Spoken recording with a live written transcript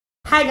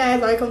Hi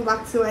guys, welcome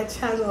back to my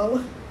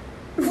channel.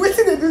 Wait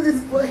till they do this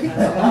boy.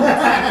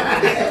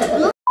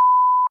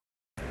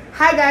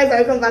 Hi guys,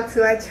 welcome back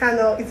to my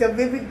channel. It's your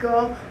baby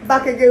girl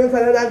back again with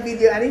another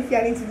video. And if you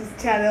are new to this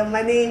channel,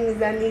 my name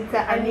is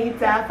Anita,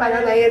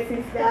 Fanana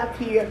sister,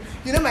 period.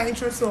 You know my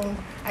intro song?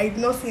 I did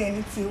not say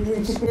anything.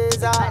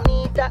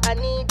 Anita,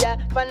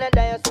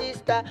 Fanana your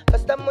sister.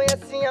 First time when you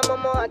see her,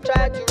 mama, I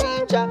try to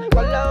reach her.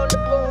 Call her on the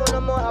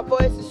phone, mama, her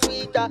voice is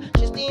sweeter.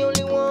 She's the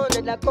only one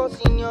that I call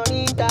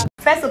señorita.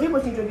 First, so people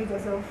to introduce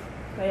yourself.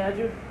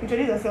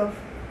 Introduce yourself.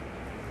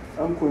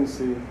 I'm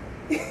Quincy.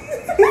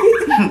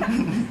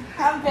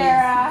 I'm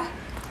Vera.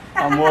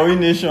 I'm Warri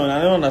Nation.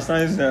 I don't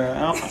understand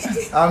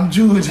this. I'm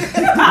Jude.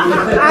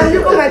 And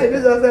you come and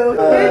introduce yourself.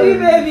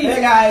 Baby.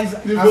 Hey guys,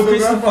 I'm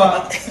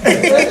Christopher.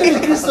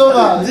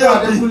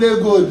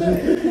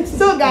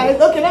 So guys,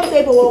 okay, let me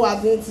tell you what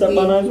we're doing today.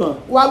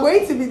 We are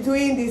going to be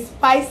doing the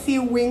spicy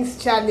wings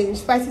challenge,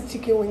 spicy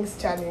chicken wings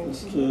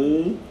challenge.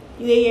 Okay.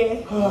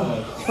 Yeah.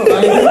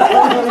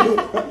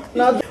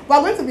 Now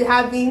we're going to be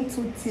having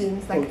two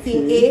teams, like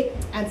team A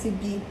and team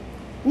B.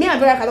 Me and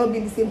Vera cannot be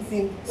in the same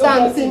team. So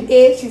I'm team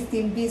A, she's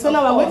team B. So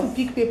now we're going to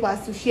pick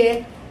papers to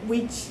share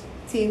which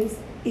teams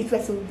each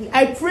person will be.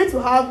 I pray to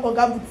have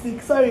Oga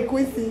Boutique, sorry,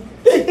 Quincy.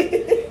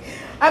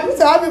 I pray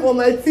to have him on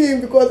my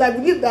team because I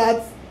believe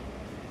that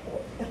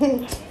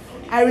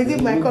I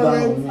received my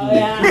comment. Oh,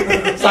 yeah.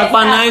 It's like a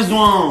nice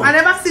one. I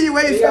never see you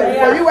where you shop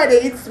before. You where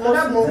they eat small.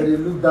 They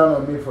look down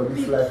on me for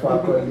this life I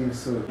call live.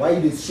 So why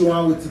you dey show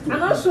one with people? I'm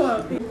not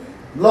sure.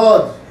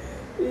 Lord,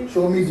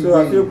 show me the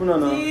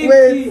way.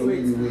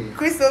 Wait,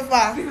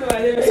 Christopher.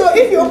 So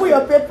if you open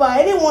your paper,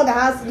 anyone that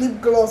has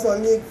lip gloss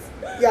on it,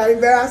 you are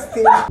embarrassed.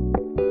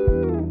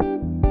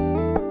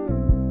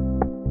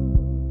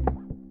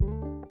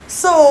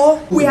 So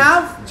we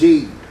have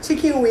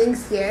chicken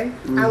wings here,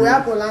 and we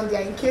have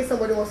Hollandia. In case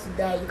somebody wants to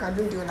die, you can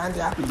drink the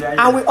Hollandia.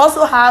 And we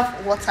also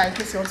have water in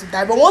case you want to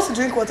die. But once you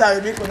drink water,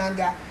 you drink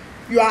Hollandia,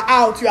 you are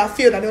out, you are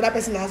failed, and the other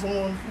person has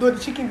won. Though the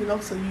chicken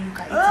belongs to you, you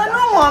can eat it.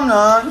 No, I'm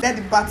not. Let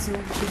the battle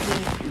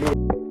begin.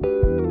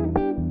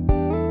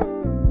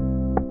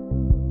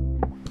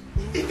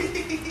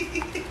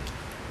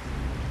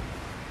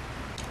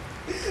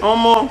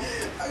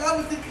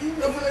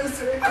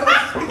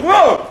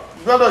 Whoa!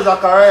 Brother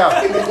Zachariah.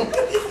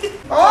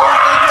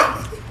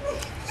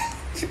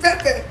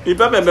 Pepe.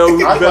 Pepe.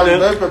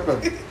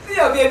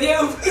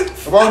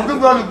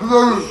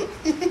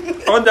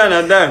 All done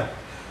and done.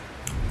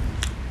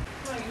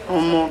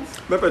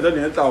 Pepe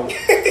doesn't tell. I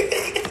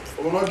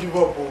will not give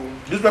up.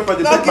 This pepper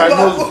is not my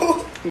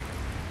nose.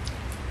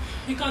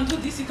 You can do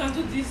this,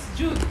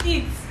 Jude,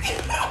 eat.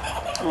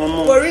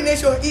 Warri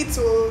Nation eat.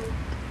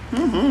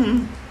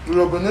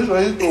 Warri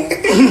Nation eat.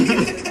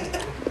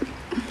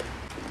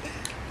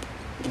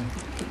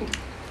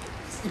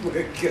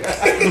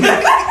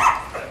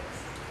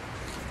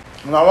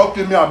 Now what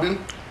came me a bit?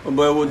 Oh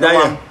boy, we'll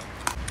die.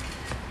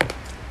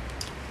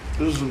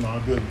 This is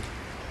not good.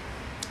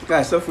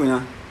 Guys, suffering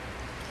now.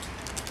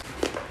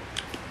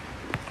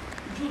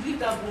 Jude, eat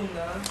that bone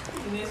now.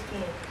 The next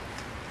one.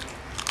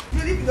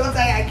 Jude, if you don't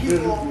die, I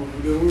give up.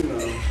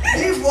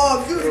 Give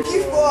up, Jude,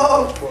 give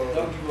up.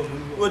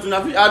 Wait, you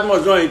have to add more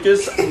joy in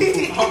case.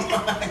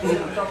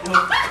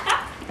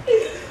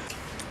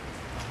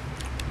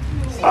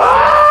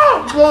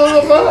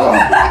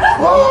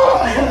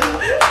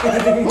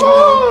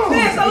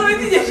 Yes,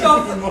 already the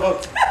shop.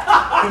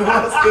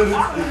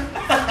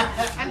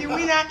 And the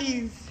winner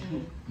is.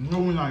 No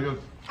winner yet.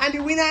 And the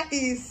winner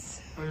is.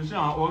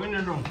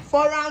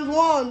 For round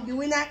one, the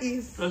winner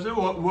is. You know the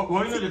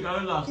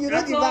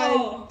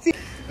vibe.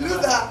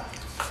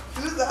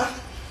 Loser.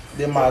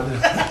 They mad.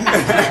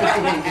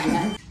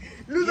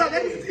 Loser,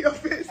 let me see your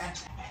face.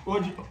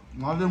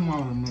 Now they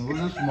mad.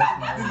 Let's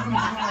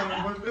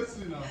smoke. Let's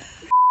see now.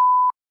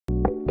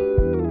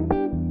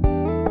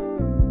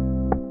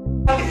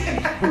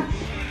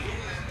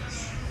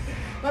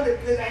 Not the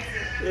play that.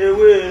 Hey,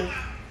 wait.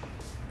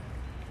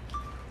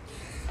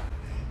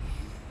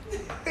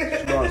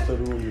 Don't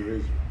study when you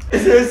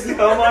raise. Yes, I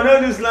know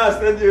this last,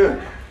 thank you.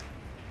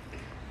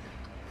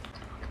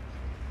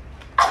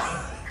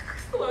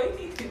 So I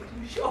need to do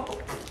shop.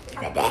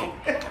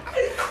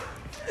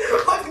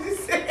 What did you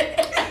say?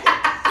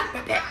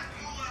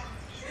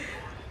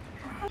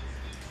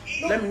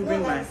 Let me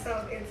bring my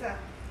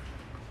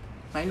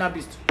inner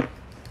beast.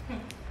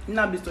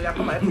 Inner beast, so you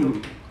come my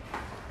food.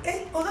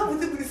 Hey, Oga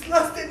Boutique with this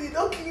last thing, you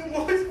don't kill you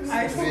more.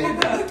 I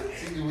forgot.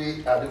 See the way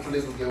I don't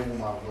play to get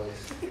woman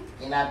voice.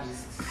 Inner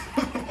beast.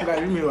 Okay,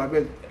 you me, I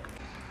beg.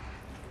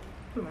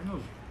 Look my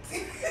nose.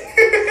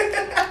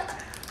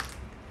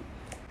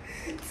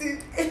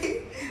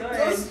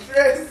 Don't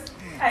stress.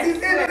 Team A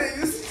don't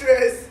use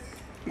stress.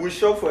 We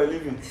shop for a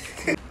living.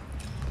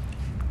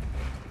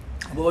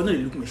 But I know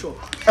you look me sure.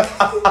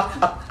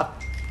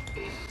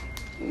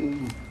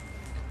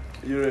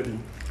 You ready?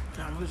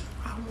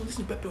 I'm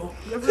listening to Pepe.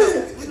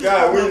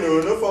 Guy, we know,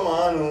 no for my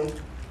hand.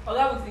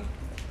 Oga Boutique,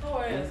 don't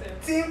worry yourself.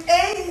 Team A.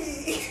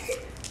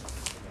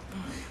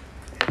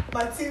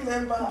 My team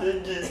member.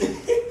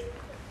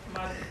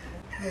 Mad.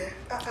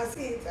 I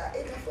see it at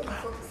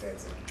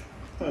 84%.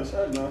 Oh,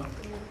 sorry now.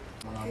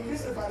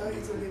 This is about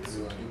it only two.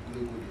 You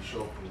go to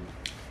shop.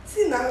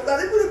 See now, that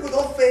people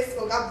don't face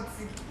for that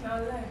boutique. Now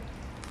lie.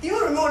 You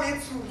don't remember only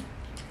two.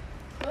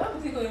 That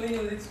boutique only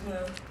only two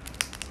now.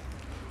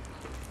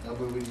 You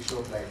go to the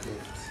shop like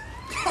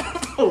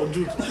that. Oh,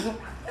 dude. Oh,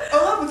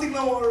 that boutique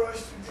no one rush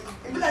today.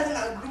 It be like saying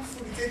that good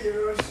food, they take a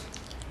rush.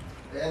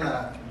 Then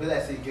be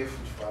like say get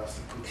food fast,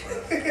 cook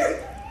fast.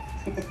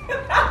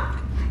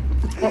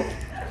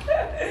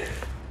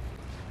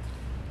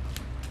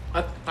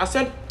 I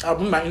said I'll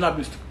bring my inner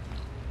beast.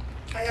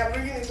 And you're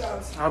bringing it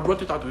out. I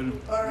brought it out already.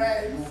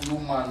 Alright. You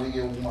man, they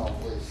get woman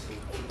voice.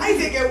 I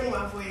take a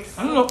woman voice. I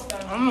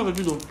don't know the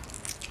video.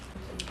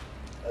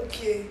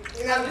 Okay.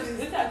 You know This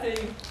this. I tell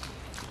you.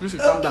 Please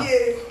calm down.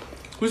 Okay.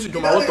 Please You do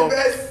know my the water.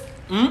 best.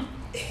 Hmm?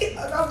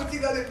 That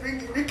boutique doesn't bring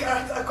the real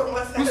character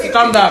conversation. Please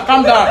calm down.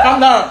 Calm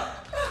down.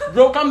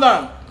 Bro, calm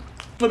down.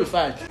 Don't be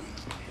fight.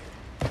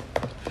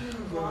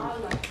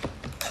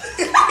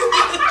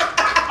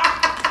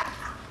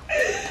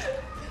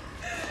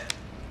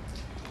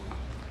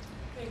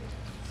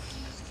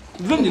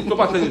 You don't need to talk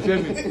about fear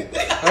me.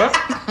 Huh?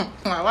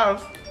 Wow.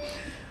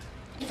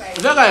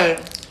 That guy,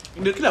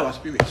 they kill our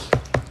spirits.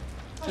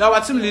 You're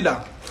our team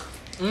leader.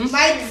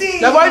 My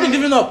team. They've already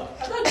given up.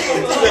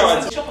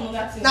 Shop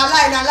another thing. Now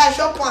lie,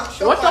 shop one.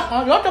 What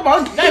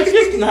about that?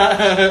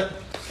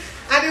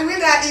 And the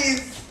winner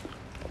is.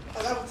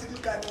 Oh, that boutique,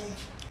 look at me.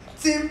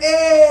 Team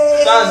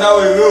A. That's how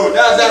we roll.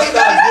 That's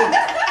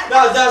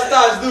how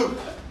stars do.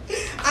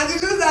 And the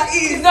loser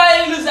It's is. not a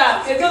loser.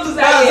 It's not loser.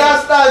 That's how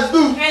stars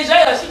do. Enjoy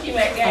your chicken,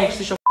 my guy.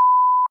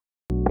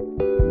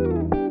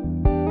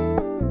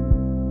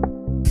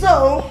 So,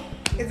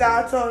 it's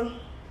our turn.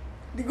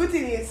 The good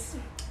thing is,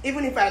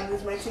 even if I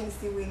lose, my team is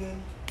still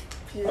winning.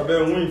 I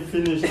bet when we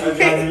finish, I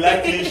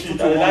like clean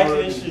sheet. I like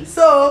clean sheet.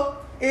 So,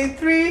 in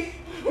 3,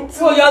 2,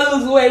 Oh, y'all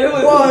lose. Wait.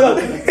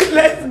 1,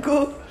 let's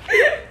go.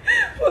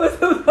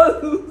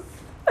 Lose.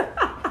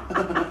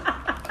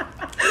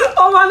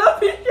 Oh, man, not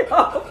pick you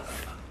up.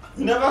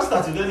 You never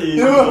started any.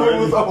 You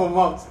don't put up on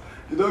mouth.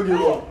 You don't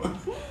give up.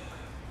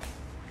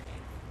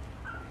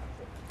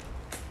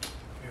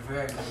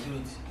 Vera, you can do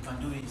it. You can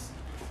do it.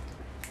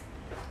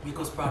 Make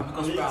us proud. Make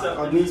us proud.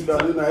 I need to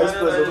do the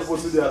express or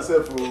supposed to do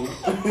yourself. You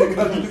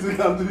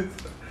can do it.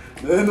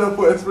 They end up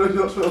for express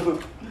your show.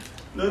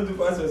 Don't do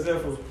pass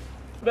yourself.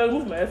 But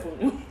move my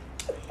iPhone.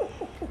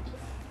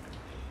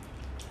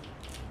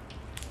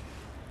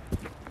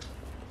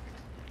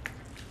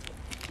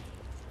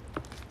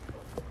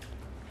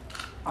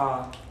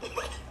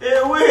 Hey,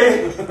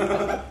 wait.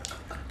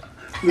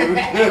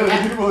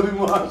 Everybody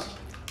match.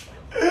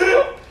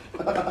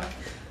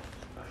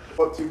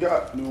 What you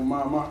got? No,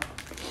 mama.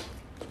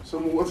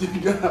 Someone, what you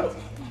got?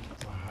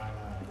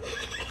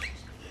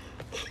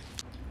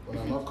 When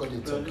I'm not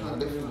calling it, I'm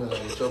definitely going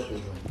to chop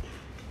it.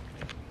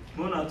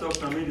 Mona talk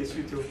to me the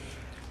sweet.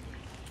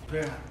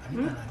 Vera, I'm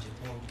not at your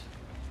board.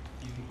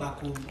 You be back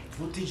home.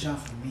 Vote Jean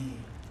for me.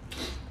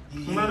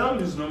 Man, don't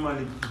lose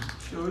normally.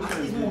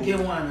 We'll get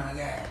one,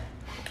 guy.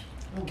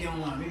 We'll get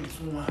one, maybe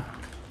 2-1.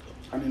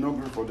 And you're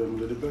not good for them,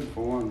 they depend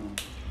for one.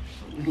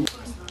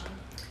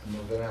 No,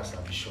 Vera has a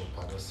bishop, I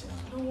don't see.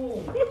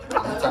 No.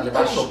 Anita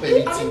never shop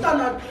anything.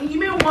 Anita, you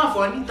made one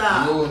for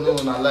Anita. No,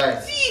 not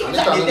lie.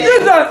 Anita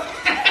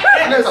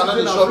not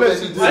the shop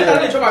anything.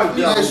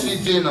 Next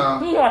week day now.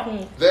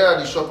 Vera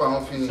the shop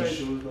and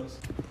finish.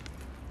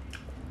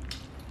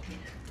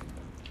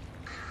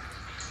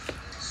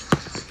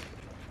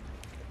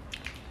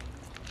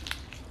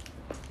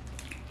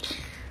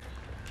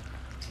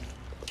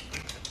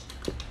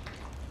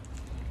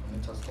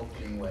 Anita, stop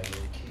playing while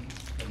you're okay.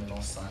 Let me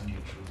not sand you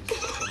through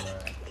this camera.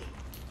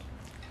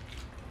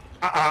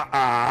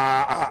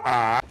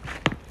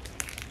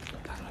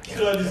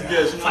 See all these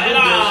girls.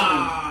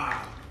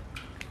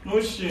 No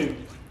shame.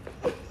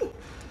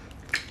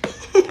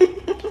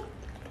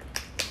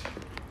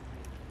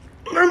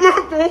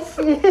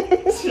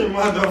 She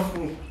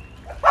motherfucker.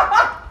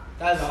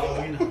 That's our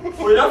winner.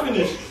 Oh, you don't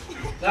finish?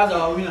 That's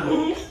our winner. Let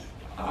me see.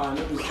 I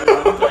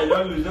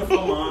don't lose. Don't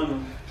fall my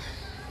hand.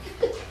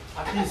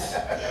 At least.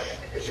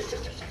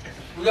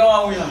 We got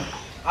one winner.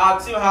 Our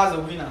team has a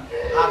winner.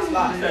 At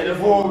last.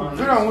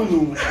 Vera win.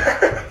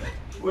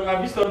 Wait,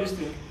 have you stopped this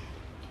thing?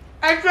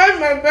 I tried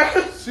my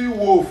best. See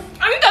wolf.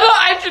 I need to know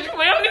I should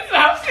for you.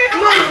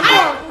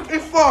 No,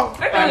 it's 4.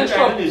 I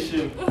need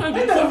shame.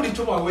 Let them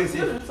chop away.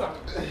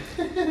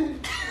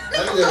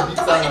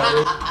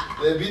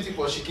 They beat it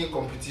for chicken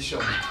competition.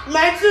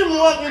 My team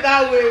won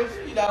either way.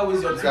 That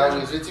was your That team.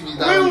 was waiting me We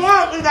that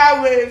won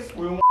either way.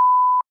 We won.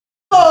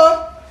 So,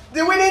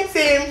 the winning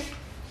team,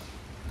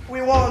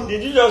 we won.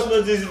 Did you just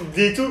notice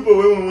the two people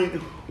when we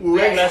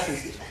wear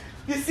glasses?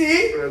 You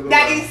see?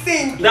 That is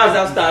sin. That's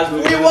how stars do.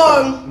 We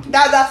won.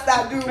 That's how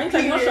start do.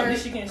 Anytime you don't shop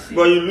this chicken, see.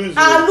 But you lose.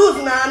 I lose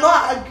now, I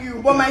not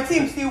argue. But my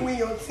team still win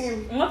your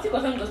team. What you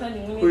doesn't the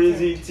winning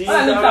Crazy team? team. All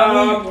I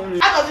need to win.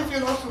 How does it feel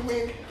not to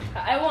win?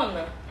 I won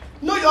now.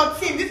 No, your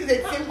team. This is a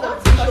team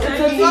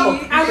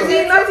competition. I'm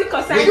saying nothing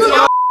concerning You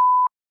know,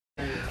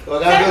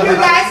 Thank you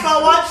guys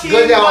for watching.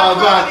 Go there, our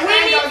back.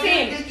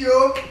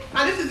 Video.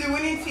 And this is the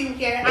winning team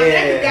here. And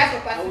thank you guys for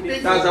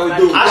participating. That's how we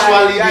do.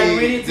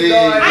 Actually,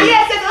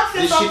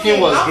 the chicken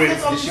was great.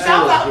 The chicken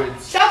was great.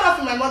 Shout out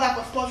to my mother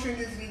for sponsoring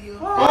this video.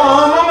 Oh,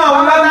 mama,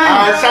 we love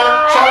you.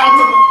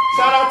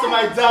 Shout out to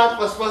my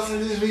dad for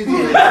sponsoring this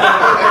video.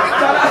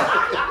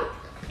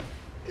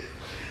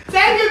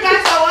 Thank you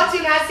guys for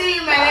watching. I'll see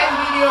you in my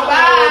next video.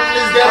 Bye.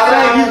 Please get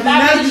The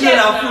next video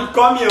now, food,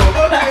 come here.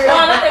 Okay. No,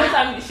 not every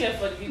time you share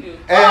for the video.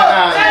 Shout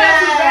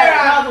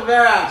out to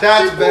Vera. Shout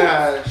out to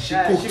Vera. She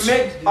cooked. She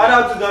made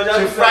other to the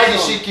She fried the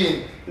chicken.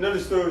 You know the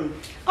story.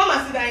 Come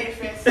and sit down here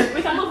first.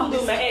 We can move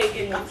do my hair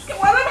again now.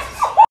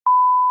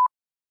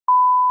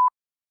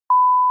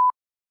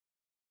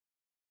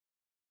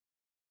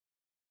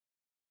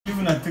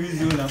 Even at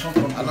 3-0 now, come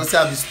from. I don't say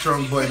I be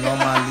strong boy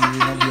normally.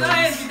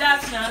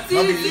 Not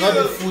be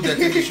the food that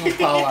take show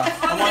power.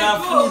 I'm on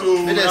a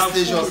food. May the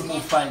stage us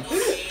move fine.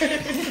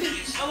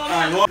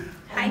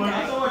 Hi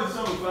guys.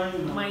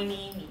 My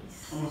name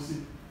is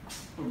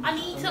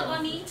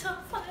Anita.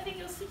 Following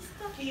your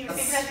sister.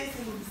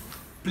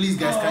 Please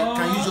guys,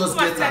 can you just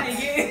get that?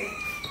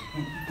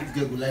 This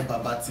girl go like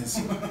baba things.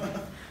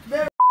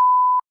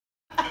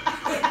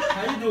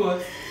 How you do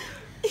what?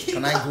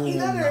 Can I go home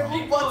now?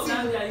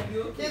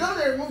 You don't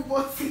remove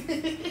button.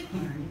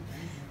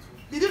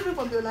 Did you bring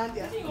from the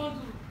Hollandia?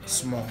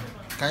 Small.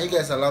 Can you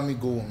guys allow me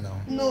go home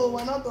now? No,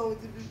 we're not done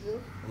with the video.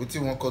 What do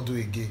you want to do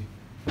again?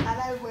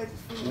 I like wet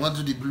food. We want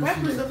to do the blue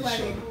food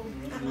edition.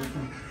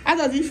 How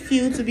does it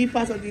feel to be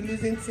part of the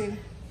losing team?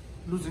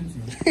 Losing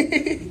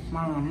team?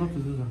 Man, I'm not a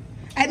loser.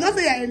 I don't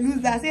say you're a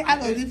loser. I say how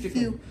does it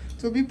feel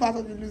to be part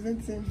of the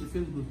losing team? It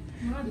feels good.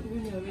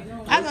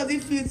 How does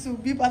it feel to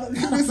be part of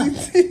the losing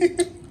team?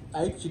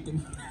 I eat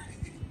chicken.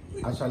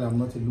 Actually, I'm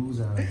not a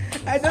loser.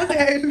 I don't say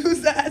you're a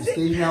loser. I say,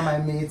 Stay near my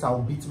mates,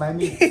 I'll beat my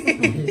mates.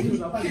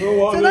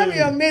 so not be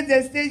your mate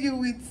they stay you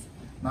with.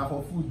 Now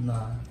for food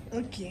now.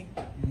 Okay.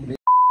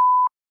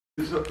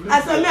 As for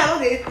me, I don't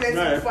say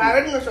plenty before. I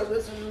already know she was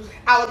going to lose.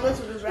 I was going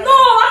to lose right No,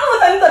 I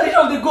don't want to the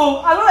shop they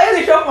go. I don't like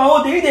the shop my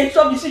own. They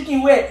shop the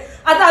chicken where.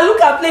 And I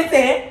look at plate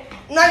there.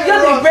 now. Now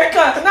Just a you're break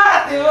out.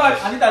 Now they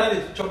rush. I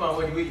need to chop my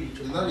way the way you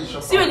chop. It's not the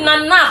shop. See with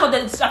Nana, I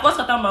got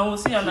cut my own.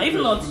 See now, if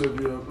not.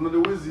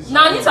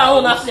 Now I need to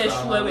own that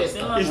flesh where we. You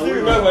still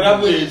remember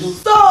that way?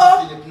 So,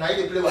 Now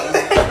you play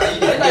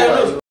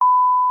with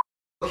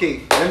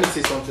Okay, let me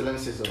say something.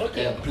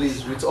 Okay.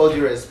 Please, with all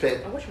due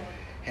respect,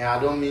 and I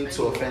don't mean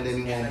to offend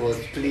anyone, but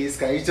please,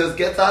 can you just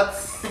get that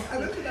I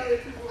don't think that way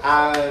people.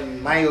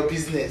 and mind your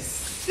business?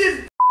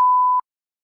 Sis,